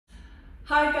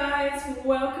Hi guys,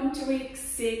 welcome to week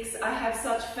 6. I have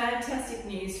such fantastic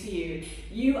news for you.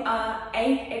 You are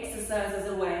 8 exercises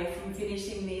away from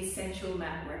finishing the essential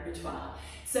mat repertoire.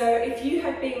 So if you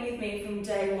have been with me from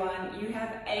day 1, you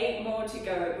have 8 more to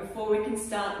go before we can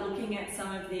start looking at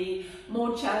some of the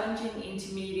more challenging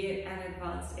intermediate and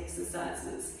advanced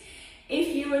exercises.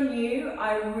 If you are new,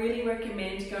 I really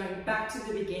recommend going back to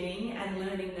the beginning and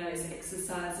learning those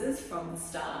exercises from the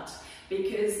start,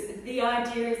 because the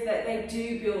idea is that they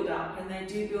do build up, and they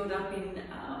do build up in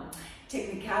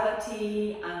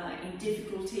technicality, in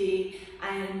difficulty,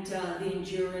 and the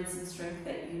endurance and strength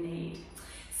that you need.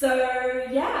 So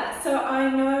yeah, so I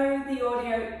know the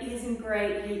audio isn't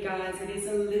great here guys, it is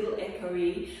a little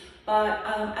echoey, but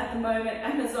at the moment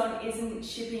Amazon isn't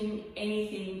shipping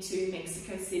anything to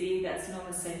Mexico City that's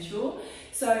non-essential.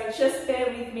 So just bear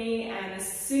with me, and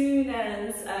as soon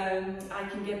as I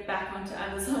can get back onto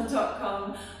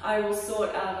Amazon.com, I will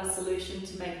sort out a solution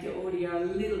to make the audio a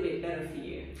little bit better for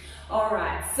you.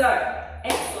 Alright, so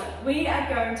excellent. We are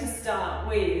going to start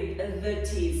with the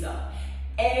teaser.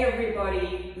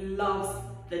 Everybody loves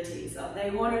the teaser.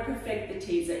 They want to perfect the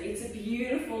teaser. It's a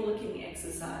beautiful looking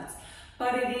exercise,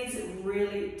 but it is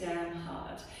really damn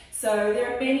hard. So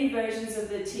there are many versions of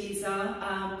the teaser,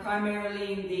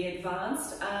 primarily in the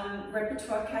advanced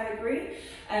repertoire category,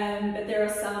 but there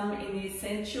are some in the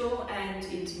essential and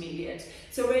intermediate.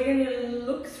 So we're going to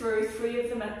look through 3 of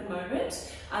them at the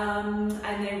moment,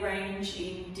 and they range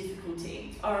in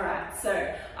difficulty. Alright,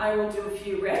 so I will do a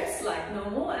few reps like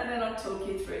normal, and then I'll talk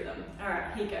you through them.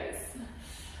 Alright, here goes.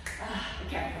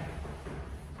 Okay.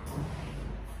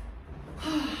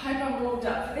 Hope I'm warmed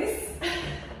up for this.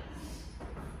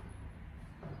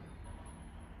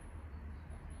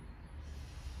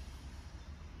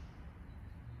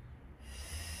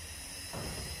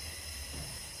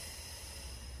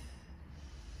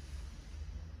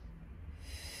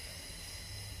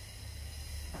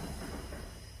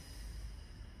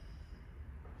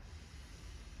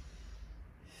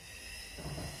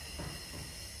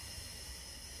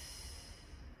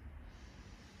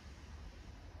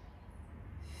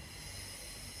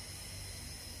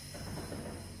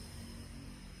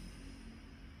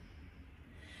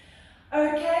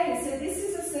 Okay, so this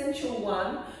is essential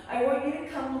 1. I want you to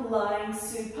come lying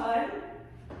supine.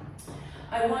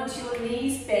 I want your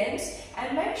knees bent,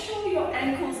 and make sure your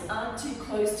ankles aren't too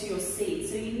close to your seat.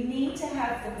 So you need to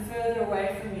have them further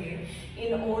away from you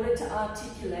in order to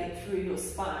articulate through your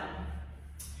spine.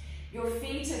 Your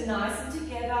feet are nice and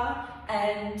together,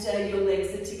 and your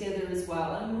legs are together as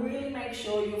well. And really make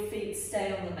sure your feet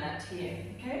stay on the mat here,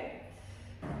 okay?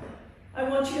 I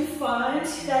want you to find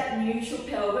that neutral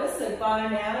pelvis, so by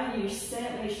now you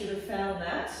certainly should have found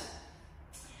that.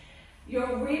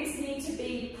 Your ribs need to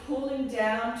be pulling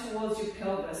down towards your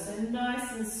pelvis, so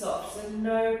nice and soft, so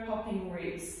no popping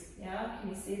ribs. Yeah,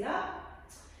 can you see that?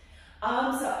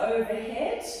 Arms are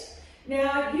overhead.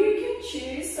 Now you can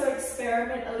choose, so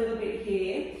experiment a little bit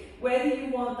here, whether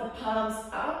you want the palms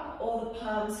up or the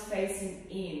palms facing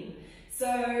in.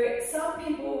 So some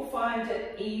people find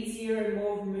it easier and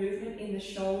more movement in the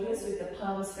shoulders with the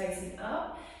palms facing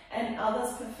up, and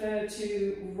others prefer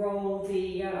to roll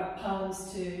the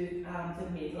palms to the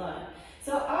midline.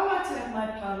 So I like to have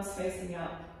my palms facing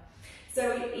up.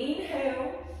 So we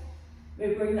inhale, we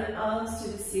bring the arms to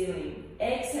the ceiling.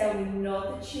 Exhale, we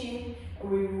nod the chin,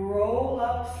 and we roll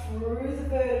up through the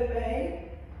vertebrae,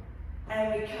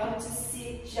 and we come to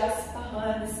sit just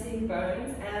behind the sitting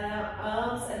bones, and our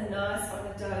arms are nice on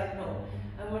the diagonal.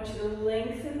 I want you to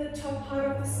lengthen the top part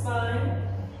of the spine.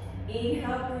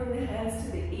 Inhale, bring the hands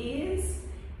to the ears.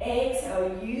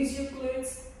 Exhale, use your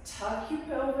glutes, tuck your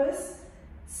pelvis,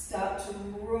 start to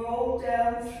roll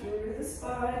down through the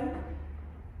spine,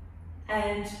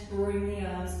 and bring the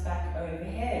arms back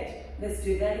overhead. Let's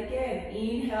do that again.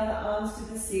 Inhale the arms to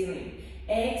the ceiling.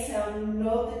 Exhale,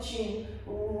 nod the chin,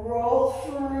 roll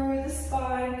through the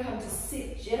spine, come to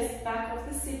sit just back off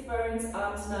the sit bones,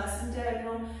 arms nice and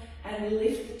diagonal, and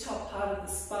lift the top part of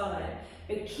the spine.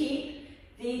 But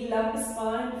keep the lumbar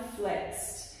spine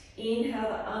flexed. Inhale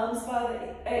the arms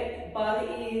by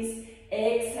the ears.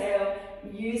 Exhale,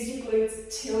 use your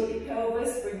glutes, tilt your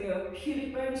pelvis, bring your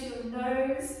pubic bone to your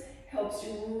nose, helps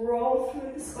you roll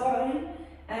through the spine,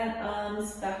 and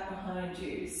arms back behind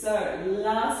you. So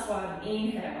last one,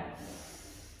 inhale,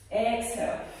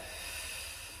 exhale,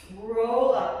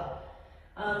 roll up,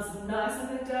 arms nice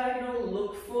on the diagonal,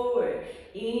 look forward.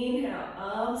 Inhale,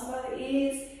 arms by the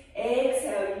ears.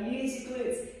 Exhale, use your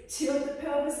glutes, tilt the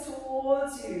pelvis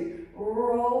towards you,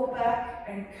 roll back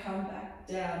and come back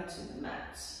down to the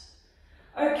mat.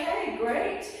 Okay,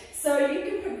 great. So you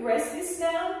can progress this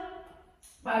now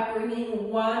by bringing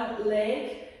one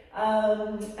leg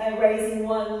and raising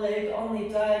one leg on the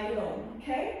diagonal,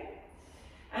 okay?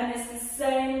 And it's the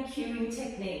same cueing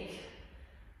technique.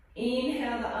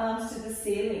 Inhale the arms to the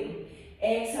ceiling.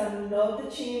 Exhale, nod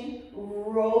the chin,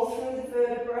 roll through the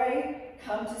vertebrae,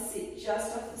 come to sit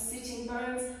just off the sitting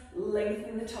bones,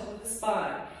 lengthen the top of the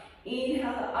spine.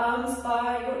 Inhale the arms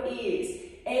by your ears.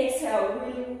 Exhale,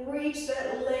 really reach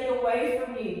that leg away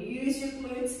from you. Use your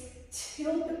glutes,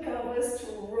 tilt the pelvis to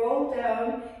roll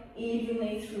down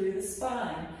evenly through the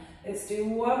spine. Let's do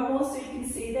one more so you can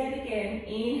see that again.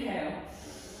 Inhale.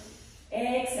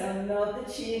 Exhale, nod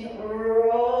the chin,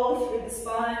 roll through the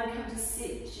spine, come to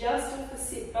sit just off the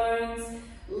sit bones,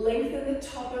 lengthen the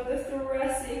top of the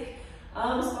thoracic,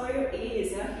 arms by your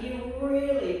ears. Now here,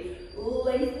 really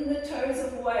lengthen the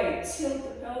toes away, tilt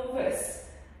the pelvis,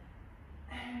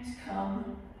 and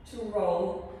come to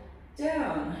roll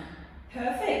down.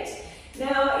 Perfect.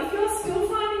 Now, if you're still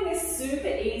finding this super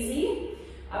easy,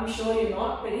 I'm sure you're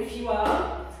not, but if you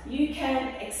are, you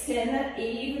can extend that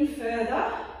even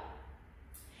further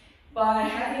by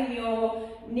having your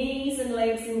knees and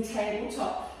legs in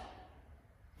tabletop.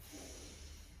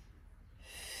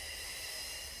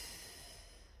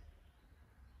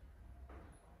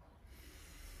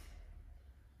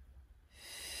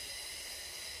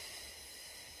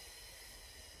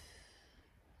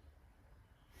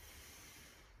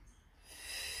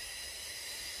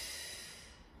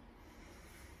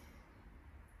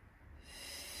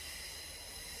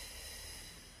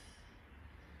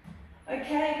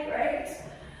 Okay, great.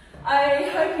 I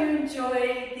hope you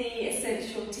enjoyed the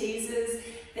essential teasers.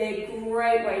 They're a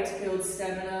great way to build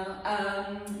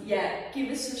stamina. Yeah, give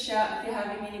us a shout if you're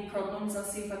having any problems. I'll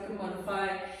see if I can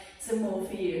modify some more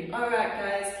for you. All right,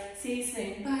 guys. See you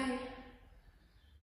soon. Bye.